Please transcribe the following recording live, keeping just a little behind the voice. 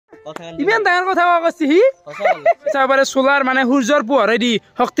ইমান ডাঙৰ কথা কৈছে সি চাবাৰে সোলাৰ মানে সূৰ্যৰ পোহৰে দি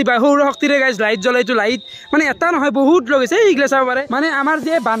শক্তি পায় সৌৰ শক্তিৰে গাইজ লাইট জ্বলাইতো লাইট মানে এটা নহয় বহুত লগাইছে এইগিলা চাব পাৰে মানে আমাৰ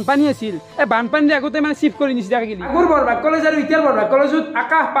যে বানপানী আছিল এই বানপানীৰ আগতে মানে চিফ্ট কৰি নিছে গেলি মোৰ বৰভাগ কলেজ আৰু এতিয়াৰ বৰভাগ কলেজত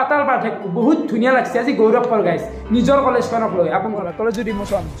আকাশ পাতাল পাৰ্থক্য বহুত ধুনীয়া লাগছে আজি গৌৰৱ কৰ গাইজ নিজৰ কলেজখনক লৈ আপোন বৰভাগ কলেজৰ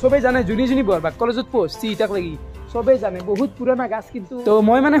ইমোচন চবেই জানে যোনী বৰভাগ কলেজত পঢ়ছি ইটাক লাগি সবেই জানে বহুত পুৰণা গাছ কিন্তু তো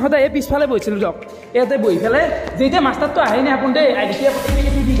মই মানে সদায় এই পিছফালে বহিছিলোঁ দিয়ক ইয়াতে বহি পেলাই যেতিয়া মাষ্টাৰটো আহে নে আপোন দেই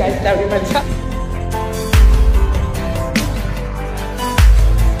দি গাইছ দাউৰি মাৰিছা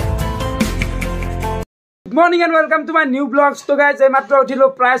good morning and welcome to my new blogs তো গাইজ এইমাত্ৰ উঠিলোঁ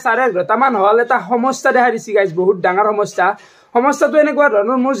প্ৰায় 11:30 মান হ'ল এটা সমস্যা দেখা দিছে গাইজ বহুত ডাঙৰ সমস্যাটো এনেকুৱা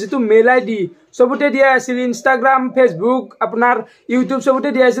ধৰণৰ মোৰ যিটো মেইল আইডি সবতে দিয়া আছিল ইনষ্টাগ্ৰাম ফেচবুক আপোনাৰ ইউটিউব সবতে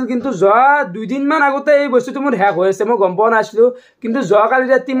দিয়া আছিল কিন্তু যোৱা 2 দিনমান আগতে এই বস্তুটো মোৰ হ্যাক হৈ আছে মই গম পোৱা নাছিলোঁ কিন্তু যোৱাকালি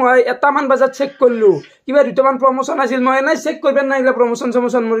ৰাতি মই 1 মান বজাত চেক কৰিলোঁ কিবা 2টামান প্ৰমোচন আছিল মই নাই চেক কৰিবা নাই এইগিলা প্ৰমোচন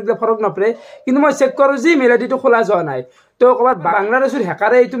মোৰ এইগিলা ফৰক নপৰে কিন্তু মই চেক কৰোঁ যে মেইল আইডিটো খোলা যোৱা নাই তো ক'ৰবাত বাংলাদেশৰ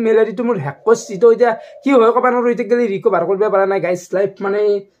হেকাৰে এইটো মেইল আইডিটো মোৰ হ্যাক কৰিছে তো এতিয়া কি হয় ক'ব নোৱাৰোঁ এতিয়া গেলি ৰিকভাৰ কৰিব পৰা নাই গাইজ লাইফ মানে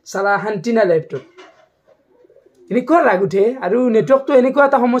চালা শান্তি নাই লাইফটোত এনেকুৱা ৰাগ উঠে আৰু নেটৱৰ্কটো এনেকুৱা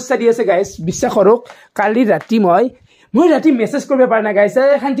এটা সমস্যা দি আছে গাইজ বিশ্বাস কৰক কালি ৰাতি মই ৰাতি মেছেজ কৰিব পৰা নাই গাইজ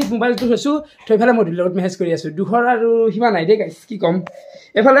শান্তিত মোবাইলটো থৈছোঁ থৈ পেলাই মধুৰ লগত মেছেজ কৰি আছোঁ দুখৰ আৰু সিমা নাই দেই গাইজ কি ক'ম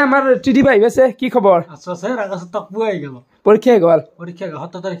এফালে আমাৰ ত্ৰিদীপ আহি আছে কি খবৰ পৰীক্ষা গ'ল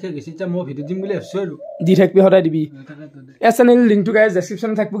 17 তাৰিখে গৈছে এতিয়া মই ভিডিঅ' দিম বুলি ভাবিছোঁ আৰু দি থাকিবি সদায় দিবি চেনেল লিংকটো গাইজ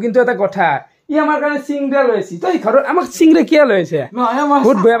ডেছক্ৰিপশ্যনত থাকিব কিন্তু এটা কথা ই আমাৰ কাৰণে চিংৰা লৈ আছে তই ঘৰত আমাক চিংৰা কিয় লৈ আছে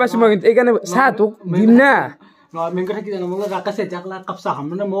বহুত বেয়া পাইছোঁ মই কিন্তু এইকাৰণে চাহ তোক দিম না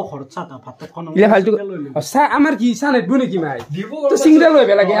আমাৰ কি চাহ নেদবো নেকি মাই তই চিংৰা লৈ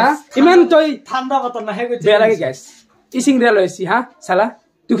বেয়া লাগে হা ইমান তই ঠাণ্ডা বতৰ নাহে বেয়া লাগে গাইজ ই চিংৰা লৈ আহিছি হা চালা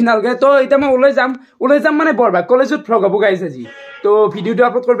দুখ নালাগে তো এতিয়া মই ওলাই যাম মানে বৰভাগ কলেজত ফ্লগ হ'ব গাইজ আজি তো ভিডিঅ'টো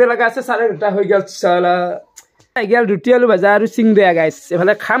আপলোড কৰিব লগা আছে 2:30 হৈ গ'ল চালা গেল ৰুটি আলু ভাজা আৰু চিংৰা গাইজ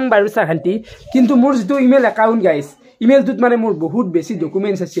এফালে খাম বাৰু চাহ শান্তি কিন্তু মোৰ যিটো ইমেইল একাউণ্ট গাইজ ইমেইলটোত মানে মোৰ বহুত বেছি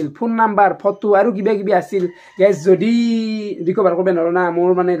ডকুমেণ্টছ আছিল ফোন নাম্বাৰ ফটো আৰু কিবা কিবি আছিল গাইজ যদি ৰিকভাৰ কৰিব নোৱাৰোঁ না মোৰ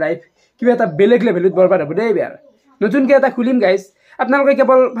মানে লাইফ কিবা এটা বেলেগ লেভেলত বৰবাদ হ'ব দেই বেয়া নতুনকৈ এটা খুলিম গাইজ আপোনালোকে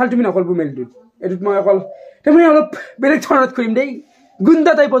কেৱল ফাল্টুমি নকৰিব মেইলটোত এইটোত মই অকল তাৰমানে অলপ বেলেগ ধৰণত খুলিম দেই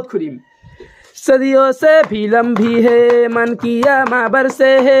গুণ্ডা টাইপত খুলিম সদিयों से भी लंबी है मन किया माबर से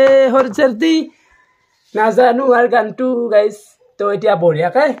है हर सर्दी নাজানো আৰু গানটো গাইজ তো এতিয়া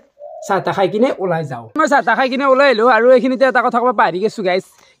বঢ়িয়াকৈ চাহ তাহ খাই কিনে ওলাই যাওঁ মই চাহ তাহ খাই কিনে ওলাই আহিলোঁ আৰু এইখিনিতে এটা কথা ক'ব পাহৰি গৈছোঁ গাইজ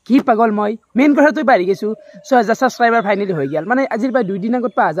কি পাগল মই মেইন কথাটো পাহৰি গৈছোঁ 6,000 ছাবস্ক্ৰাইবাৰ ফাইনেলি হৈ গ'ল মানে আজিৰ পৰা 2 দিন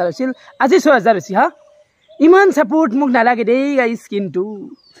আগত 5,000 হৈছিল আজি 6,000 হৈছে হা ইমান ছাপোৰ্ট মোক নালাগে দেই গাইজ কিন্তু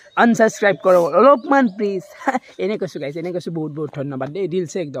আনছাবস্ক্ৰাইব কৰক অলপমান প্লিজ এনে কৈছোঁ গাইজ এনে কৈছোঁ বহুত বহুত ধন্যবাদ দেই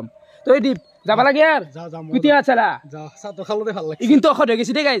দিলছে একদম তই দীপ যাব লাগে আৰু কেতিয়া চালা কিন্তু ঔষধ হৈ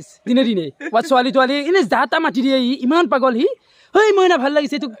গৈছে দেই গাইজ দিনে ক'ৰবাত ছোৱালী এনে যা তা মাতি দিয়ে ইমান পাগল সি হৈ মই না ভাল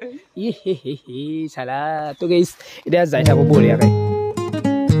লাগিছে তোক হে চালা তো গাইজ এতিয়া যাই থাকোঁ বঢ়িয়াকৈ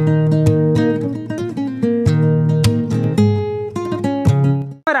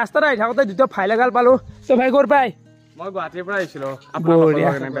ৰাস্তাত আহি থাকোঁতে 2টা ফাইল এগাল পালোঁ তো ভাই ক'ৰ পাই মই গুৱাহাটীৰ পৰা আহিছিলোঁ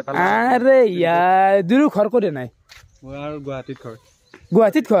আৰে ইয়াৰ দুৰো ঘৰ ক'তে নাই মই আৰু গুৱাহাটীত ঘৰ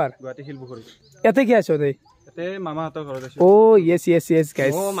গুৱাহাটী শিলপুখুৰী ইয়াতে কি আছ তই ইয়াতে মামাহঁতৰ ঘৰত আছোঁ অ' য়েছ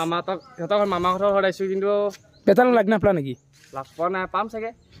গাইজ সিহঁতৰ মামাহঁতৰ ঘৰত আহিছোঁ কিন্তু বেতালত লাগ নাপালা নেকি লাগ পোৱা নাই পাম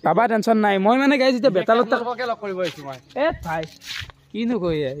চাগে পাবা টেনশ্যন নাই মই মানে গাইজ এতিয়া বেতালত লগ কৰিব আহিছোঁ মই ভাই কিনো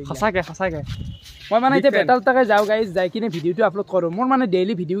কৈ সঁচাকৈ মই মানে এতিয়া বেতালত তাকে যাওঁ গাইজ যাই কিনে ভিডিঅ'টো আপলোড কৰোঁ মোৰ মানে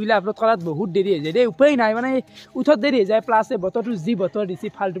ডেইলি ভিডিঅ'গিলা আপলোড কৰাত বহুত দেৰি হৈ যায় দেই উপায় নাই মানে উঠত দেৰি হৈ যায় প্লাছ বতৰটো যি বতৰ দিছে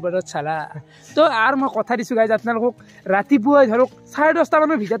ফাল্টু বতৰত চালা তো আৰু মই কথা দিছোঁ গাইজ আপোনালোকক ৰাতিপুৱাই ধৰক 10:30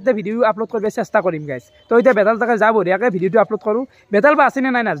 মানৰ ভিতৰতে ভিডিঅ' আপলোড কৰিব চেষ্টা কৰিম গাইজ তো এতিয়া বেতাল তাকে যাওঁ বঢ়িয়াকৈ ভিডিঅ'টো আপলোড কৰোঁ বেতাল বা আছেনে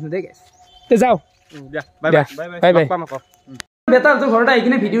নাই নাজানো দেই গাইজ তে যাওঁ বাই বেতালটো ঘৰত আহি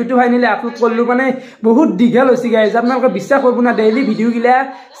কিনে ভিডিঅ'টো ফাইনেলি আপলোড কৰিলোঁ মানে বহুত দীঘল হৈছে গাইজ আপোনালোকে বিশ্বাস কৰিব না ডেইলি ভিডিঅ'গিলা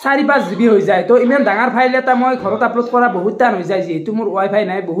 4-5 GB হৈ যায় তো ইমান ডাঙৰ ফাইল এটা মই ঘৰত আপলোড কৰা বহুত টান হৈ যায় যিহেতু মোৰ ৱাইফাই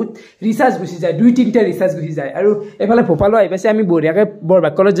নাই বহুত ৰিচাৰ্জ গুচি যায় 2-3টা ৰিচাৰ্জ গুচি যায় আৰু এইফালে ভোপালো আহি পাইছে আমি বঢ়িয়াকৈ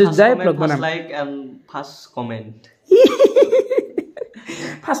বৰভাগ কলেজত যাই ব্লগ বনাম ফাৰ্ষ্ট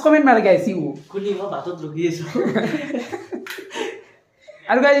কমেণ্ট মাৰে গাইজ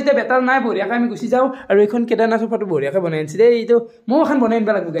আৰু গাইজ এতিয়া বেতাল নাই বঢ়িয়াকৈ আমি গুচি যাওঁ আৰু এইখন কেদাৰনাথৰ ফটো বঢ়িয়াকৈ বনাই আনিছে দেই এইটো মই এখন বনাই আনিব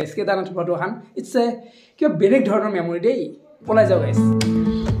লাগিব গাইজ কেদাৰনাথৰ ফটো এখন ইটছ কিবা বেলেগ ধৰণৰ মেমৰি দেই পলাই যাওঁ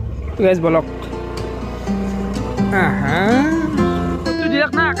গাইজ বলক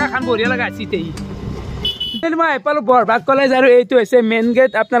দিয়ক না আকাশখন বঢ়িয়া লগা আছে মই আহি পালোঁ বৰভাগ কলেজ আৰু এইটো হৈছে মেইন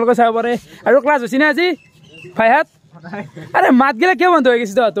গেট আপোনালোকে চাব পাৰে আৰু ক্লাছ হৈছে না আজি ভাইহাত আৰে মাত গেলে কিয় বন্ধ হৈ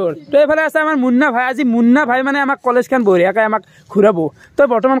গৈছে তোৰ তো এফালে আছে আমাৰ মুন্না ভাই আজি মুন্না ভাই মানে আমাক কলেজখন বঢ়িয়াকৈ আমাক ঘূৰাব তই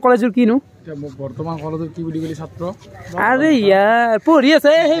বৰ্তমান কলেজৰ কিনো বৰ্তমান কলেজৰ কি বুলি ক'লি ছাত্ৰ আৰে ইয়াৰ পঢ়ি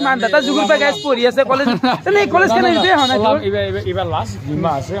আছে সেই মানদাতা যুগৰ পৰা গাইছ পঢ়ি আছে কলেজ এই কলেজখন এইটোৱে হোৱা নাই এইবাৰ লাষ্ট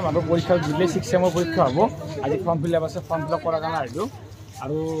জিমা আছে মানুহ পৰীক্ষা দিলে 6 চেমৰ পৰীক্ষা হ'ব আজি ফৰ্ম ফিল আপ আছে ফৰ্ম ফিল আপ কৰাৰ কাৰণে আহিলোঁ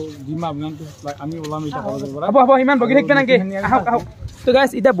আৰু জিমা আমি ওলাম এতিয়া কলেজৰ পৰা হ'ব ইমান বগি থাকিব নাকি আহক আহক তো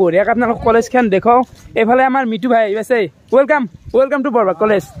গাইছ এতিয়া বঢ়িয়াকৈ আপোনালোক কলেজখন দেখাও এইফালে আমাৰ মিঠু ভাই আহি আছে ৱেলকাম টু বৰভাগ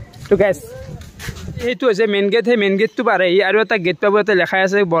কলেজ তো গাইছ এইটো হৈছে মেইন গেট সেই মেইন গেটটো পাৰে আৰু এটা গেট পাব এটা লেখা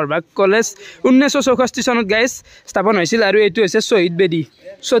আছে বৰভাগ কলেজ 1964 চনত গাইছ স্থাপন হৈছিল আৰু এইটো হৈছে শ্বহীদ বেদী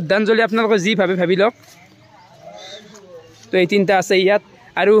শ্ৰদ্ধাঞ্জলি আপোনালোকে যি ভাবি লওক তো এই তিনিটা আছে ইয়াত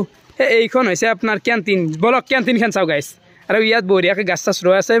আৰু এইখন হৈছে আপোনাৰ কেণ্টিন বলক কেণ্টিনখন চাওঁ গাইছ আৰু ইয়াত বঢ়িয়াকৈ গাছ চাছ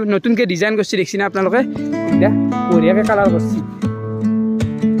ৰৈ আছে নতুনকৈ ডিজাইন কৰিছে দেখিছে না আপোনালোকে এতিয়া বঢ়িয়াকৈ কালাৰ কৰিছে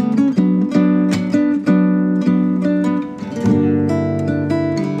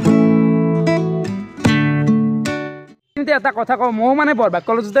এটা কথা কওঁ ময়ো মানে বৰভাগ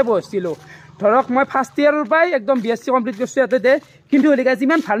কলেজতে পঢ়িছিলোঁ ধৰক মই ফাৰ্ষ্ট ইয়াৰৰ পৰাই একদম BSc কমপ্লিট কৰিছোঁ ইয়াতে কিন্তু হ'লে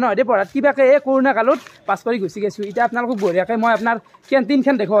যিমান ভাল নহয় দে পঢ়াত কিবাকৈ এই কৰোণা কালত পাছ কৰি গুচি গৈছোঁ এতিয়া আপোনালোকক বঢ়িয়াকৈ মই আপোনাৰ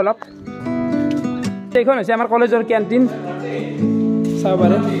কেণ্টিনখন দেখোঁ অলপ এইখন হৈছে আমাৰ কলেজৰ কেণ্টিন চাব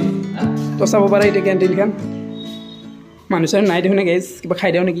পাৰে তো চাব পাৰে এতিয়া কেণ্টিনখন মানুহ চানুহ নাই দেখোন গাইজ কিবা খাই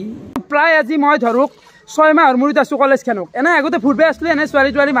দিওঁ নেকি প্ৰায় আজি মই ধৰক 6 মাহৰ মূৰত আছোঁ কলেজখনক এনে আগতে ফুৰিব আছিলোঁ এনে ছোৱালী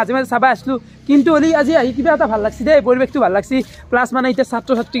তোৱালী মাজে মাজে চাব আছিলোঁ কিন্তু হ'লে আজি আহি কিবা এটা ভাল লাগছে দেই পৰিৱেশটো ভাল লাগছে প্লাছ মানে এতিয়া ছাত্ৰ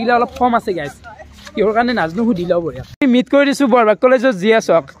ছাত্ৰীগিলা অলপ কম আছে গাইজ কিহৰ কাৰণে নাজানো সুধি লওঁ বঢ়িয়া মিট কৰি দিছোঁ বৰভাগ কলেজত যি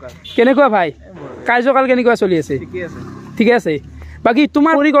আছক কেনেকুৱা ভাই কাৰ্যকাল কেনেকুৱা চলি আছে ঠিকে আছে বাকী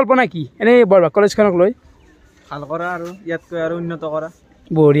তোমাৰ পৰিকল্পনা কি এনেই বৰভাগ কলেজখনক লৈ ভাল কৰা আৰু ইয়াতকৈ আৰু উন্নত কৰা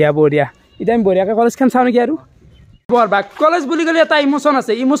বঢ়িয়া এতিয়া আমি বঢ়িয়াকৈ কলেজখন চাওঁ নেকি আৰু বৰভাগ কলেজ বুলি ক'লে এটা ইমোশ্যন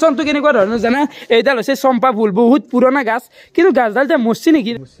আছে ইমোশ্যনটো কেনেকুৱা ধৰণৰ জানা এইডাল হৈছে চম্পা ফুল বহুত পুৰণা গাছ কিন্তু গাছডাল এতিয়া মৰছি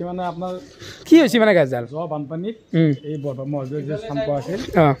নেকি মানে আপোনাৰ কি হৈছে মানে গাছডাল যোৱা বানপানীত এই বৰভাগ মহোদয় যে চম্পা আছিল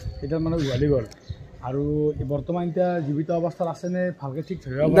এইডাল মানে উঘালি গ'ল আৰু বৰ্তমান এতিয়া জীৱিত অৱস্থাত আছেনে ভালকৈ ঠিক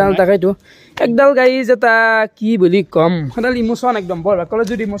ধৰিব তাকেইতো একডাল গাড়ী এটা কি বুলি ক'ম সেইডাল ইমোশ্যন একদম বৰভাগ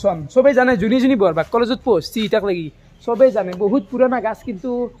কলেজত ইমোশ্যন চবেই জানে যোনী বৰভাগ কলেজত পঢ়িছে ইটাক লাগি চবেই জানে বহুত পুৰণা গাছ কিন্তু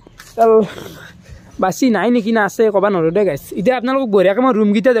বাছি নাই নেকি না আছে ক'ব নোৱাৰোঁ দে গাইছ এতিয়া আপোনালোকক বঢ়িয়াকৈ মই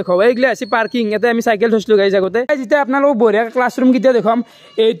ৰুমকেইটা দেখুৱাম এইগিলা আছে পাৰ্কিং ইয়াতে আমি চাইকেল থৈছিলোঁ গাইছ আগতে যেতিয়া আপোনালোকক বঢ়িয়াকৈ ক্লাছৰুমকেইটা দেখুৱাম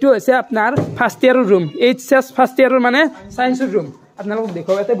এইটো হৈছে আপোনাৰ ফাৰ্ষ্ট ইয়াৰৰ ৰুম HS ফাৰ্ষ্ট ইয়াৰৰ মানে ছায়েন্সৰ ৰুম আপোনালোকক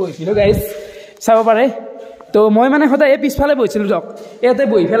দেখুৱাম ইয়াতে বহিছিলোঁ গাইছ চাব পাৰে তো মই মানে সদায় এই পিছফালে বহিছিলোঁ ধৰক ইয়াতে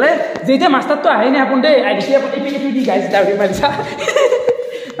বহি পেলাই যেতিয়া মাষ্টাৰটো আহে নে আপুনি দেই আহিছে দি গাইছ দাউৰি মাৰিছা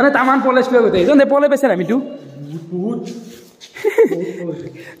মানে তামান পলেজ লৈ গোটেই পলে পাইছে আমিতো বহুত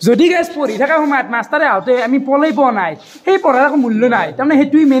যদি গাইছ পঢ়ি থকা সময়ত মাষ্টাৰে আহোঁতে আমি পলেই পোৱা নাই সেই পঢ়াৰ একো মূল্য নাই তাৰমানে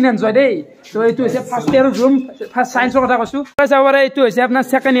সেইটোৱেই মেইন এনজয় দেই তো এইটো হৈছে ফাৰ্ষ্ট ইয়াৰৰ ৰুম ফাৰ্ষ্ট ছায়েন্সৰ কথা কৈছোঁ চাব পাৰে এইটো হৈছে আপোনাৰ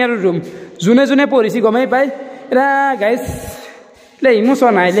ছেকেণ্ড ইয়াৰৰ ৰুম যোনে পঢ়িছে গমেই পায় এতিয়া গাইছ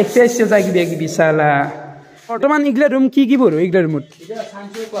ইমোশ্যন নাই লেখছে ইচ্ছা যায় কিবি চালা বৰ্তমান এইগিলা ৰুম কি পঢ়ো এইগিলা ৰুমত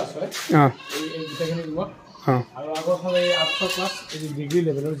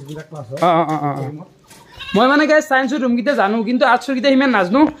মই মানে গাইছ ছায়েন্সৰ ৰুমকেইটা জানো কিন্তু আৰ্টছৰকেইটা সিমান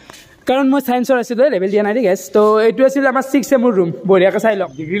নাজানো কাৰণ মই ছায়েন্সৰ আছিলোঁ লেভেল দিয়া নাই দেই গাইছ তো এইটো আছিল আমাৰ 6 চেমৰ ৰুম বঢ়িয়াকৈ চাই লওক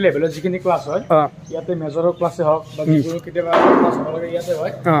ডিগ্ৰী লেভেলৰ যিখিনি ক্লাছ হয় ইয়াতে মেজৰৰ ক্লাছে হওক বা কেতিয়াবা ক্লাছ হ'ব লাগে ইয়াতে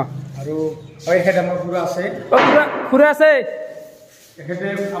হয় আৰু এখেত আমাৰ খুৰা আছে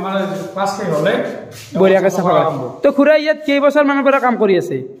আমাৰ ক্লাছ শেষ হ'লে বঢ়িয়াকৈ চাফা কৰে তো খুৰা ইয়াত কেইবছৰ মানৰ পৰা কাম কৰি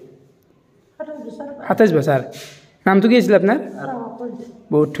আছে 27 বছৰ নামটো কি আছিল আপোনাৰ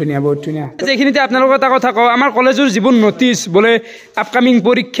বহুত ধুনীয়া এইখিনিতে আপোনালোকৰ এটা কথা কওঁ আমাৰ কলেজৰ যিবোৰ নটিচ বোলে আপকামিং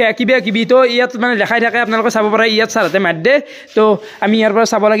পৰীক্ষা কিবি তো ইয়াত মানে দেখাই থাকে আপোনালোকে চাব পাৰে ইয়াত ছাৰহঁতে মাত দে তো আমি ইয়াৰ পৰা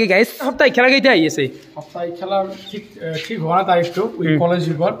চাব লাগে গাইছ সপ্তাহিক খেলা কেতিয়া আহি আছে সপ্তাহিক খেলা ঠিক হোৱা নাই তাৰিখটো কলেজ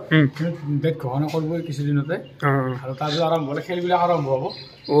যুগত ডেট ঘোষণা কৰিব কিছুদিনতে আৰু তাৰপিছত আৰম্ভ হ'লে খেলবিলাক আৰম্ভ হ'ব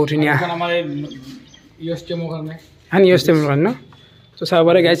ধুনীয়া আমাৰ ইউএছটিএমৰ কাৰণে ন তো চাব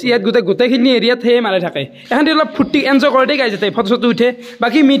পাৰে গাইছ ইয়াত গোটেইখিনি এৰিয়াত সেয়ে মাৰে থাকে এখন অলপ ফূৰ্তি এনজয় কৰে দেই গাইছ ইয়াতে ফটো চটো উঠে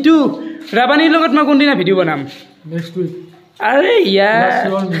বাকী মিটু ৰাবানীৰ লগত মই কোনদিনা ভিডিঅ' বনাম নেক্সট উইক আৰে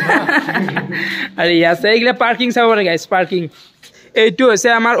ইয়াছে এইগিলা পাৰ্কিং চাব পাৰে গাইছ পাৰ্কিং এইটো হৈছে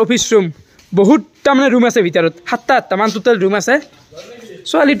আমাৰ অফিচ ৰুম বহুত তাৰমানে ৰুম আছে ভিতৰত 7-8টামান টোটেল ৰুম আছে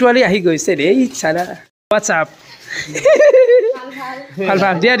ছোৱালী তোৱালী আহি গৈছে দেই চালা হোৱাটছআপ ভাল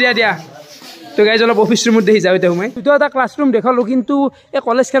দিয়া তো গাইজ অলপ অফিচ ৰুমত দেখি যাওঁ এতিয়া মই দুটা এটা ক্লাছৰুম দেখালোঁ কিন্তু এই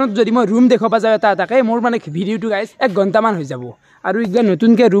কলেজখনত যদি মই ৰুম দেখাব যাওঁ এটা এটাকে মোৰ মানে ভিডিঅ'টো গাইজ 1 ঘণ্টামান হৈ যাব আৰু এইগিলা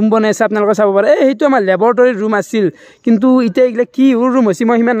নতুনকৈ ৰুম বনাইছে আপোনালোকে চাব পাৰে সেইটো আমাৰ লেবৰেটৰী ৰুম আছিল কিন্তু এতিয়া এইগিলা কি ৰুম হৈছে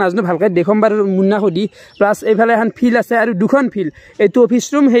মই সিমান নাজানো ভালকৈ দেখুৱাম বাৰু মুন্না সুধি প্লাছ এইফালে এখন ফিল্ড আছে আৰু দুখন ফিল্ড এইটো অফিচ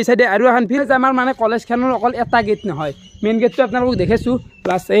ৰুম সেই চাইডে আৰু এখন ফিল্ড আছে আমাৰ মানে কলেজখনৰ অকল এটা গেট নহয় মেইন গেটটো আপোনালোকক দেখাইছোঁ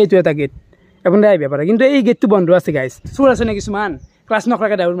প্লাছ এইটো এটা গেট আপুনি আহিব পাৰে কিন্তু এই গেটটো বন্ধ আছে গাইজ চোৰ আছে নে কিছুমান ক্লাছ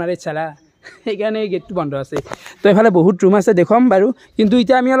নকৰাকৈ দাউৰ মাৰি চালা সেইকাৰণে এই গেটটো বন্ধ আছে তো এইফালে বহুত ৰুম আছে দেখুৱাম বাৰু কিন্তু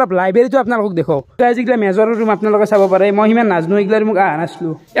এতিয়া আমি অলপ লাইব্ৰেৰীটো আপোনালোকক দেখুৱাওঁ গাইজ এইগিলা মেজৰৰ ৰুম আপোনালোকে চাব পাৰে মই সিমান নাজানো এইগিলা মোক অহা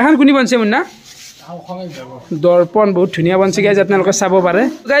নাছিলোঁ এখন কোনে বনছে মুন্না দৰ্পণ বহুত ধুনীয়া বনছে গাইজ আপোনালোকে চাব পাৰে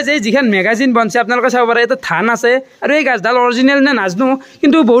গাইজ এই যিখন মেগাজিন বনছে আপোনালোকে চাব পাৰে এইটো থান আছে আৰু এই গাছডাল অৰিজিনেল নে নাজানো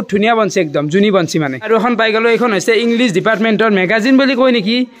কিন্তু বহুত ধুনীয়া বনছে একদম জুনি বনছি মানে আৰু এখন পাই গ'লোঁ এইখন হৈছে ইংলিছ ডিপাৰ্টমেণ্টৰ মেগাজিন বুলি কয়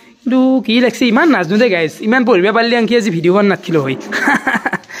নেকি কিন্তু কি লাগিছে ইমান নাজানো দে গাইজ ইমান পঢ়িব পাৰিলে আনকি আজি ভিডিঅ' বন নাখিলোঁ হয়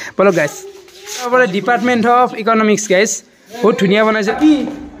বলক guys department of economics guys বহুত ধুনীয়া বনাইছে কি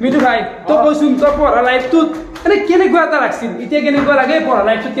মিঠু ভাই তই কৈছোন তই পঢ়া লাইফটোত মানে কেনেকুৱা এটা লাগছিল এতিয়া কেনেকুৱা লাগে পঢ়া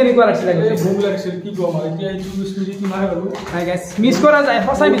লাইফটোত কেনেকুৱা লাগছিল কি কম এতিয়া মিছ কৰা যায়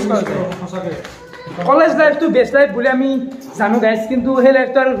সঁচাই মিছ কৰা যায় সঁচাকৈ কলেজ লাইফটো বেষ্ট লাইফ বুলি আমি জানো গাইজ কিন্তু সেই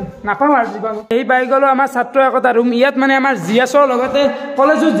লাইফটো আৰু নাপাওঁ আৰু জীৱনত এই পাই গ'লোঁ আমাৰ ছাত্ৰ একতা ৰুম ইয়াত মানে আমাৰ জিএছৰ লগতে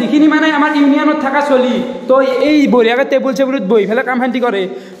কলেজত যিখিনি মানে আমাৰ ইউনিয়নত থকা চলি তো এই বঢ়িয়াকৈ টেবুল চেবুলত বহি পেলাই কাম শান্তি কৰে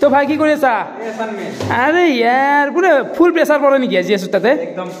তো ভাই কি কৰি আছা আৰে ইয়াৰ বোলে ফুল প্ৰেছাৰ পৰে নেকি জিএছৰ তাতে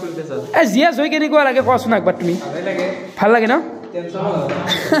এই জিএছ হৈ কেনেকুৱা লাগে কোৱাচোন একবাৰ তুমি ভাল লাগে ন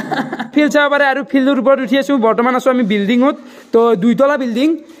ফিল্ড চাব পাৰে আৰু ফিল্ডৰ ওপৰত উঠি আছোঁ বৰ্তমান আছোঁ আমি বিল্ডিঙত তো 2তলা বিল্ডিং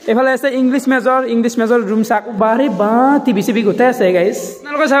এইফালে আছে ইংলিছ মেজৰ ৰুম চাক বাৰে বা টিভি চিভি গোটাই আছে গাইজ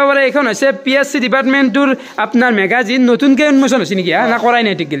আপোনালোকে চাব পাৰে এইখন হৈছে PSC ডিপাৰ্টমেণ্টটোৰ আপোনাৰ মেগাজিন নতুনকৈ উন্মোচন হৈছে নেকি না কৰাই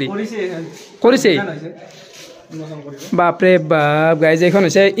নাই টিকলি কৰিছে বাপৰে বাপ গাইজ এইখন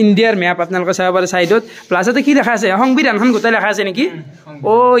হৈছে ইণ্ডিয়াৰ মেপ আপোনালোকে চাব পাৰে ছাইডত প্লাছতে কি লেখা আছে সংবিধানখন গোটাই লেখা আছে নেকি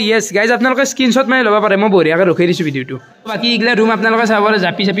অ' য়েছ গাইজ আপোনালোকে স্ক্ৰীনশ্বট মাৰি ল'ব পাৰে মই বঢ়িয়াকৈ ৰখাই দিছোঁ ভিডিঅ'টো বাকী এইগিলা ৰুম আপোনালোকে চাব পাৰে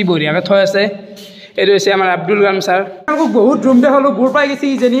জাপি চাপি বঢ়িয়াকৈ থৈ আছে এইটো হৈছে আমাৰ আব্দুল কালাম ছাৰ আপোনালোকক বহুত ৰুম দেখালোঁ ঘূৰ পাই গৈছে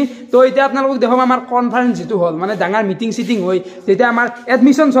ইজনী তো এতিয়া আপোনালোকক দেখাম আমাৰ কনফাৰেঞ্চ যিটো হ'ল মানে ডাঙৰ মিটিং চিটিং হৈ যেতিয়া আমাৰ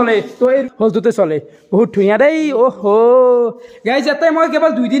এডমিশ্যন চলে তো এই হলটোতে চলে বহুত ধুনীয়া দেই অহ' গাইজ ইয়াতে মই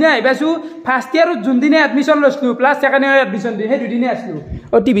কেৱল 2 দিনে আহি পাইছোঁ ফাৰ্ষ্ট ইয়াৰত যোনদিনে এডমিশ্যন লৈছিলোঁ প্লাছ ছেকেণ্ড ইয়াৰত এডমিশ্যন দি সেই 2 দিনে আছিলোঁ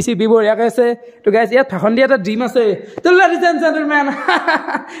টিভি চিভি বঢ়িয়াকৈ আছে তো গাইজ ইয়াত ভাষণ দিয়া এটা ড্ৰিম আছে তো লেডিজ এণ্ড জেণ্টলমেন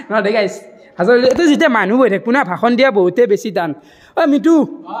নহয় দে গাইজ আচলতে যেতিয়া মানুহ বহি থাকিব না ভাষণ দিয়া বহুতেই বেছি টান অ' মিটু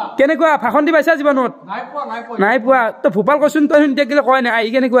কেনেকুৱা ভাষণ দি পাইছা জীৱনত নাই পোৱা তই ভূপাল কচোন তই এতিয়া কয় নাই আহি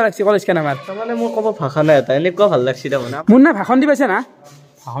কেনেকুৱা লাগছে কলেজখন আমাৰ তাৰমানে মোৰ ক'ব ভাষা নাই এটা এনেকুৱা ভাল লাগছে তাৰমানে মোৰ না ভাষণ দি পাইছা না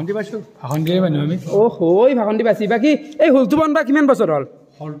ভাষণ দি পাইছোঁ ভাষণ দিয়ে মানুহ আমি অ' ভাষণ দি পাইছি বাকী এই হলটো বনবা কিমান বছৰ হ'ল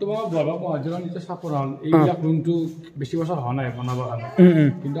হলটো মই বৰভাগ মহাজনৰ নিচে চাপৰ হ'ল এইবিলাক ৰুমটো বেছি বছৰ হোৱা নাই বনাবৰ কাৰণে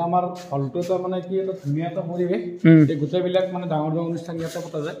কিন্তু আমাৰ হলটো এটা মানে কি এটা ধুনীয়া এটা পৰিৱেশ এই গোটেইবিলাক মানে ডাঙৰ ডাঙৰ অনুষ্ঠান ইয়াতে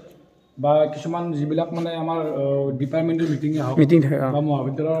পতা যায় বা কিছুমান যিবিলাক মানে আমাৰ ডিপাৰ্টমেণ্টেল মিটিঙে হওক বা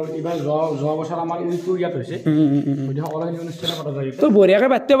মহাবিদ্যালয়ৰ এইবাৰ যোৱা বছৰ আমাৰ উইকটো ইয়াত হৈছে গতিকে সকলোখিনি অনুষ্ঠানে পতা যায় তো বঢ়িয়াকৈ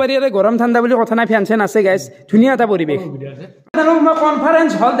পাতিব পাৰি ইয়াতে গৰম ঠাণ্ডা বুলি কথা নাই ফেন চেন আছে গাইজ ধুনীয়া এটা পৰিৱেশ মই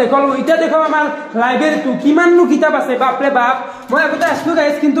কনফাৰেঞ্চ হল দেখালোঁ এতিয়া দেখাওঁ আমাৰ লাইব্ৰেৰীটো কিমাননো কিতাপ আছে বাপৰে বাপ মই আগতে আছিলোঁ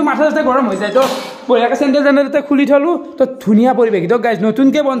গাইজ কিন্তু মাথা চাথা গৰম হৈ যায় তো বঢ়িয়াকৈ চেণ্ডেল চেণ্ডেলতে খুলি থলোঁ তো ধুনীয়া পৰিৱেশ তো গাইজ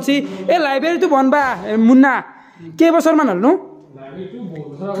নতুনকৈ বনছি এই লাইব্ৰেৰীটো বনবা মুন্না কেইবছৰমান হ'ল নো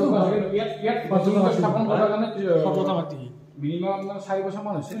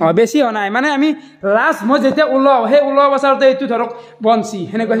বেছি হোৱা নাই মানে আমি লাষ্ট মই যেতিয়া ওলাওঁ সেই ওলোৱা বছৰতে এইটো ধৰক বনছি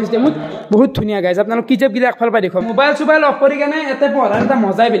সেনেকুৱা চিষ্টেমত বহুত ধুনীয়া গাইজ আপোনালোক কিতাপবিলাক একফাল পাই দেখুৱাম মোবাইল চোবাইল অফ কৰি কেনে ইয়াতে পঢ়াৰ এটা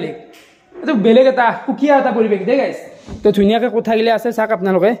মজাই বেলেগ এইটো বেলেগ এটা সুকীয়া এটা পৰিৱেশ দেই গাইজ তো ধুনীয়াকৈ কথাগিলা আছে চাওক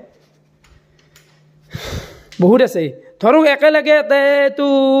আপোনালোকে বহুত আছে ধৰক একেলগে ইয়াতেতো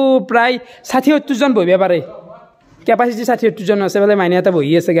প্ৰায় 60-70 জন বহিব পাৰে কেপাচিটি 60-70 জন আছে বোলে মাইনে এটা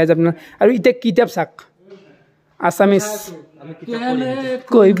বহি আছে গাইজ আপোনাৰ আৰু এতিয়া কিতাপ চাওক আছামিজ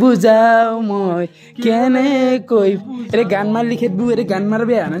কৈ বুজাওঁ মই কেনে কৈ এৰে গান মাৰ লিখিবো এৰে গান মাৰ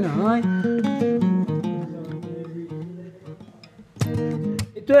বেয়া নাই নহয়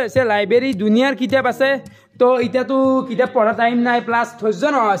এইটো হৈছে লাইব্ৰেৰী দুনিয়াৰ কিতাপ আছে তো এতিয়াতো কিতাপ পঢ়া টাইম নাই প্লাছ ধৈৰ্য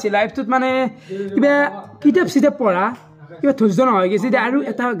নহয় আছে লাইফটোত মানে কিবা কিতাপ চিতাপ পঢ়া কিবা ধৈৰ্য নহয় গৈছে আৰু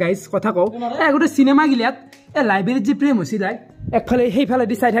এটা গাইজ কথা কওঁ আগতে চিনেমা গিলাত এই লাইব্ৰেৰীত যে প্ৰেম হৈছিল একফালে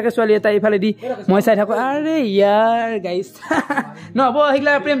সেইফালেদি চাই থাকে ছোৱালী এটা এইফালেদি মই চাই থাকোঁ আৰে ইয়াৰ গাইজ নহ'ব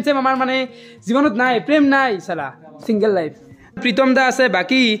সেইগিলা প্ৰেম চেম আমাৰ মানে জীৱনত নাই প্ৰেম নাই চালা ছিংগল লাইফ প্ৰীতম দা আছে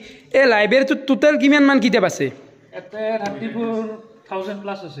বাকী এই লাইব্ৰেৰীটোত টোটেল কিমানমান কিতাপ আছে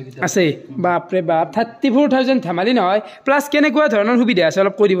আছে বাপৰে বাপ 34,000 ধেমালি নহয় প্লাছ কেনেকুৱা ধৰণৰ সুবিধা আছে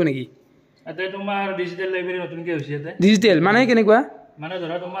অলপ কৈ দিব নেকি তোমাৰ ডিজিটেল লাইব্ৰেৰী নতুনকৈ হৈছে ডিজিটেল মানে কেনেকুৱা মানে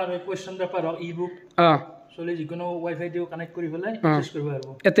ধৰা তোমাৰ কোৱেশ্চন পেপাৰ হক ই-বুক চলি যিকোনো ওয়াইফাই দিও কানেক্ট কৰি ফেলাই এক্সেস কৰিব পাৰিব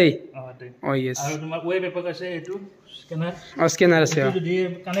এতেই আৰু তোমাৰ ওয়েব এপ আছে এটো স্ক্যানাৰ আছে যদি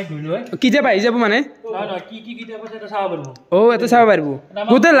কানেক্ট হৈ লয় কিটা পাই যাব মানে কি কিতাপ আছে এটা চাব পাৰিব এটা চাব পাৰিব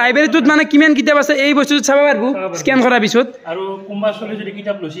গোটে লাইব্ৰেৰীটোত মানে কিমান কিতাপ আছে এই বস্তুটো চাব পাৰিব স্ক্যান কৰাৰ পিছত আৰু কোনবা চলি যদি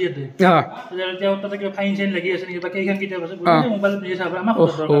কিতাপ লছি এতে তেতিয়া তাতে কিবা ফাইন চাইন লাগি আছে নেকি বা কেইখন কিতাপ আছে গোটে মোবাইলত নিজে চাব আমাৰ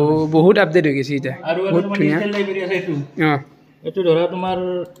বহুত আপডেট হৈ গৈছে এটা আৰু তোমাৰ ডিজিটেল লাইব্ৰেৰী আছে এটো ধৰা তোমাৰ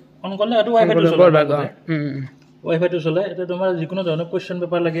অন কৰলে এটো ওয়াইফাই তো চলে এটা তোমাৰ যিকোনো ধৰণৰ কোৱেশ্চন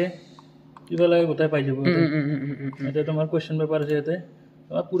পেপাৰ লাগে কিবা লাগে গোটাই পাই যাব এটা তোমাৰ কোৱেশ্চন পেপাৰ আছে এতে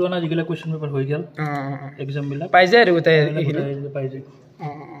তোমাৰ পুৰণা যিগিলা কোৱেশ্চন পেপাৰ হৈ গেল এক্সাম বিলাক পাই যায় আৰু গোটাই পাই যায়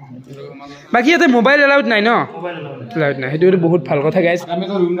বাকি এতে মোবাইল এলাউড নাই ন মোবাইল এলাউড নাই হেতু বহুত ভাল কথা গাইস আমি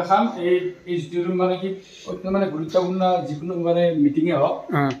তো রুম দেখাম এই ৰুম মানে কি মানে গুৰুত্বপূৰ্ণ যিকোনো মানে মিটিং এ হওক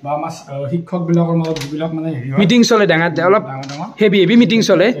বা আমাৰ শিক্ষক বিলাকৰ মাজত যিবিলাক মানে মিটিং চলে ডাঙৰ অলপ হেভি মিটিং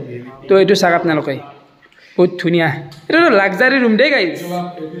চলে তো এইটো চাক আপোনালোকে বহুত ধুনিয়া এটা লাক্সাৰি ৰুম দেই গাইস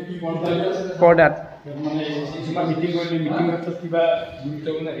পৰ্দাত মানে যিমান মিটিং কৰিলে মিটিংত কিবা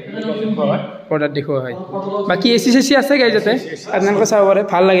গুৰুত্বপূৰ্ণ পৰ্দাত দেখুৱা হয় বাকি এসি সেসি আছে গাইস যাতে আপোনালোকে চাব পাৰে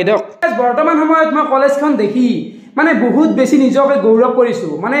ভাল লাগে দিয়ক বৰ্তমান সময়ত মই কলেজখন দেখি মানে বহুত বেছি নিজকে গৌৰৱ কৰিছো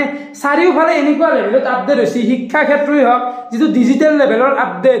মানে চাৰিওফালে এনেকুৱা লেভেলত আপডেট হৈছে শিক্ষা ক্ষেত্ৰই হওক যেটো ডিজিটেল লেভেলৰ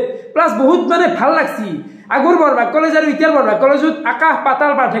আপডেট প্লাস বহুত মানে ভাল লাগছি আগৰ বৰবাগ কলেজ আৰু ইতিয়াৰ বৰবাগ কলেজত আকাশ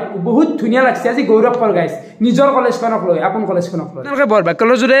পাতাল পাৰ্থক্য বহুত ধুনিয়া লাগছে আজি গৌৰৱ কৰ গাইস নিজৰ কলেজখনক লৈ আপন কলেজখনক লৈ আপোনালোকে বৰবাগ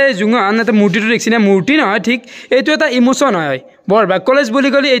কলেজৰে জুঙান এটা মূৰ্তিটো দেখিছেনে মূৰ্তি নহয় ঠিক এইটো এটা ইমোশন হয় বৰবাগ কলেজ বুলি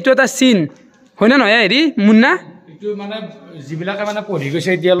গলি এইটো এটা সিন হয়নে নহয় হেৰি মুন্না এইটো মানে যিবিলাকে মানে পঢ়ি গৈছে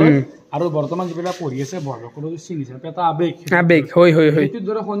এতিয়ালৈ আৰু বৰ্তমান যিবিলাক পঢ়ি আছে বৰবাগ কলেজ সিন হিচাপে এটা আবেগ হয় এইটো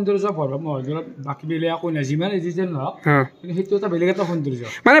ধৰা সৌন্দৰ্য বৰবাগ নহয় ধৰা বাকি বেলেগ কোন যিমান ডিজিটেল নহওক কিন্তু সেইটো এটা বেলেগ এটা সৌন্দৰ্য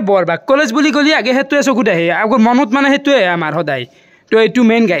মানে বৰবাগ কলেজ বুলি গলি আগে হেতুৱে চকুত আহে আগৰ মনত মানে হেতুৱে আমাৰ সদায় তো এইটো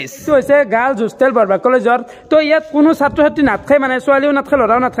মেইন গাইস তো হৈছে গাৰ্লছ হোষ্টেল বৰবাগ কলেজৰ তো ইয়াত কোনো ছাত্ৰ ছাত্ৰী নাথাকে মানে ছোৱালীও নাথাকে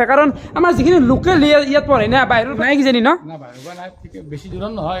ল'ৰাও নাথাকে কাৰণ আমাৰ যিখিনি লোকেল ইয়াত পঢ়ে না বাহিৰত নাই কি জানি ন না বাহিৰত নাই বেছি দূৰ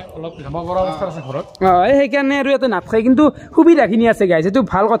নহয় অলপ যাব পৰা অৱস্থা আছে ঘৰত সেইকাৰণে আৰু ইয়াতে নাথাকে কিন্তু সুবিধাখিনি আছে গাইস এইটো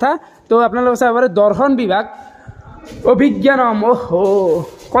ভাল কথা তো আপোনালোকে চাব পাৰে দৰ্শন বিভাগ অভিজ্ঞানম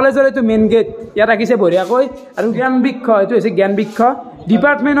কলেজৰ এইটো মেইন গেট ইয়াত ৰাখিছে বঢ়িয়াকৈ আৰু জ্ঞান বৃক্ষ এইটো হৈছে জ্ঞান বৃক্ষ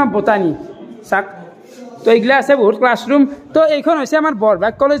ডিপাৰ্টমেণ্ট অফ বটানী চাক তো এইগুলা আছে বহুত ক্লাছৰুম তো এইখন হৈছে আমাৰ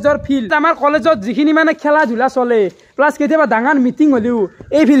বৰবাগ কলেজৰ ফিল্ড আমাৰ কলেজত যিখিনি মানে খেলা ধূলা চলে প্লাছ কেতিয়াবা ডাঙৰ মিটিং হ'লেও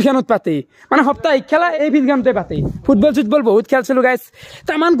এই ফিল্ডখনত পাতে মানে সাপ্তাহিক খেলা এই ফিল্ডখনতে পাতে ফুটবল বহুত খেলছিলো গাইছ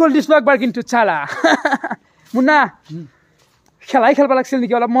তামান গ'ল দিছিলো একবাৰ কিন্তু চালা মুন্না খেলাই খেলবা লাগছিল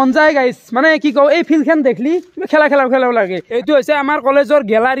নেকি অলপ মন যায় গাইছ মানে কি কওঁ এই ফিল্ডখন দেখলি খেলা লাগে এইটো হৈছে আমাৰ কলেজৰ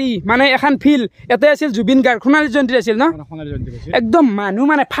গেলাৰী মানে এখন ফিল্ড এতে আছিল জুবিন গাৰ্গ সোণালী জয়ন্তী আছিল ন একদম মানুহ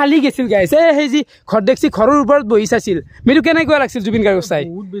মানে ফালি গৈছিল গাইছ সেই যি ঘৰ দেখছি ঘৰৰ ওপৰত বহি চাইছিল মেৰু কেনেকুৱা লাগছিল জুবিন গাৰ্গক চাই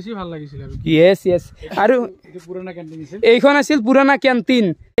বহুত বেছি ভাল লাগিছিল আৰু ইয়েছ আৰু পুৰণা কেণ্টিন আছিল এইখন আছিল পুৰণা কেণ্টিন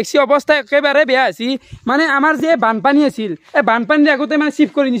দেখছি অৱস্থা একেবাৰে বেয়া আছিল মানে আমাৰ যে বানপানী আছিল এই বানপানীৰ আগতে মানে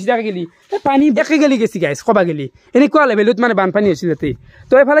চিফ্ট কৰি নিছিল গেলি পানী একে গেলি গেছি গাইছ কবা গেলি এনেকুৱা লেভেলত মানে বানপানী হৈছিল তাতে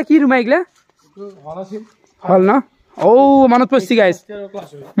তো এইফালে কি ৰুম আহিলা হল ন মনত পৰছি গাইছ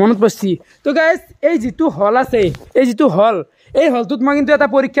মনত পৰছি তো গাইছ এই যিটো হল আছে এই হলটোত মই কিন্তু এটা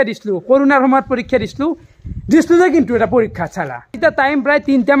পৰীক্ষা দিছিলো কৰোনাৰ সময়ত পৰীক্ষা দিছিলো যে কিন্তু এটা পৰীক্ষা চালা এতিয়া টাইম প্ৰায়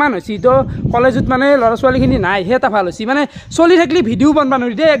 3টা মান হৈছে তো কলেজত মানে ল'ৰা ছোৱালীখিনি নাই সেই এটা ভাল হৈছে মানে চলি থাকিলে ভিডিঅ' বনবা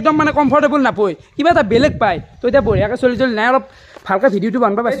নোৱাৰি দেই একদম মানে কমফৰ্টেবল নাপায় কিবা এটা বেলেগ পায় তো এতিয়া বঢ়িয়াকৈ চলি নাই অলপ ভালকৈ ভিডিঅ'টো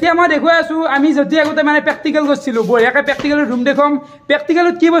বনবা পাইছে এতিয়া মই দেখুৱাই আছোঁ আমি যদি আগতে মানে প্ৰেক্টিকেল কৰিছিলোঁ বঢ়িয়াকৈ প্ৰেক্টিকেলৰ ৰুম দেখুৱাম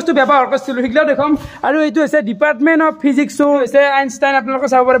প্ৰেক্টিকেলত কি বস্তু ব্যৱহাৰ কৰিছিলোঁ সেইগিলাও দেখুৱাম আৰু এইটো হৈছে ডিপাৰ্টমেণ্ট অফ ফিজিক্সো হৈছে আইনষ্টাইন আপোনালোকে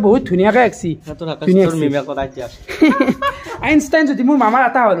চাব পাৰে বহুত ধুনীয়াকৈ আঁকছি আইনষ্টাইন যদি মোৰ মামাৰ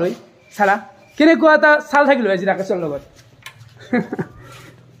এটা হ'ল হয় চালা কেনেকুৱা এটা চাল থাকিলো আজি ৰাকেশৰ লগত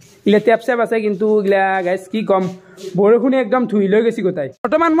ইলা টেপ চেপ আছে কিন্তু ইলা গাইছ কি কম বৰষুণে একদম ধুই লৈ গৈছি গোটাই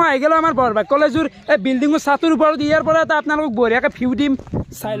বৰ্তমান মই আহি গেলো আমাৰ বৰবাগ কলেজৰ এই বিল্ডিঙৰ ছাতৰ ওপৰত ইয়াৰ পৰা এটা আপোনালোকক বঢ়িয়াকৈ ভিউ দিম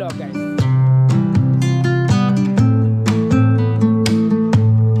চাই লওক গাইছ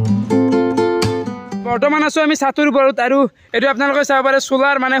বৰ্তমান আছো আমি ছাতৰ ওপৰত আৰু এইটো আপোনালোকে চাব পাৰে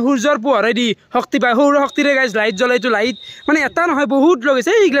সোলাৰ মানে সূৰ্যৰ পোহৰে দি শক্তি পায় সৌৰ শক্তিৰে গাইছ লাইট জ্বলে এইটো লাইট মানে এটা নহয় বহুত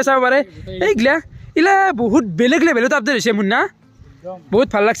লগাইছে এইগিলা চাব পাৰে এইগিলা ইলা বহুত বেলেগ লেভেলত আপডেট হৈছে মুন্না বহুত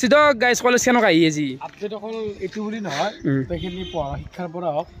ভাল লাগছে তো গাইছ কলেজ কেনেকুৱা আহি আজি আপডেট অকল এইটো বুলি নহয় গোটেইখিনি পঢ়া শিক্ষাৰ পৰা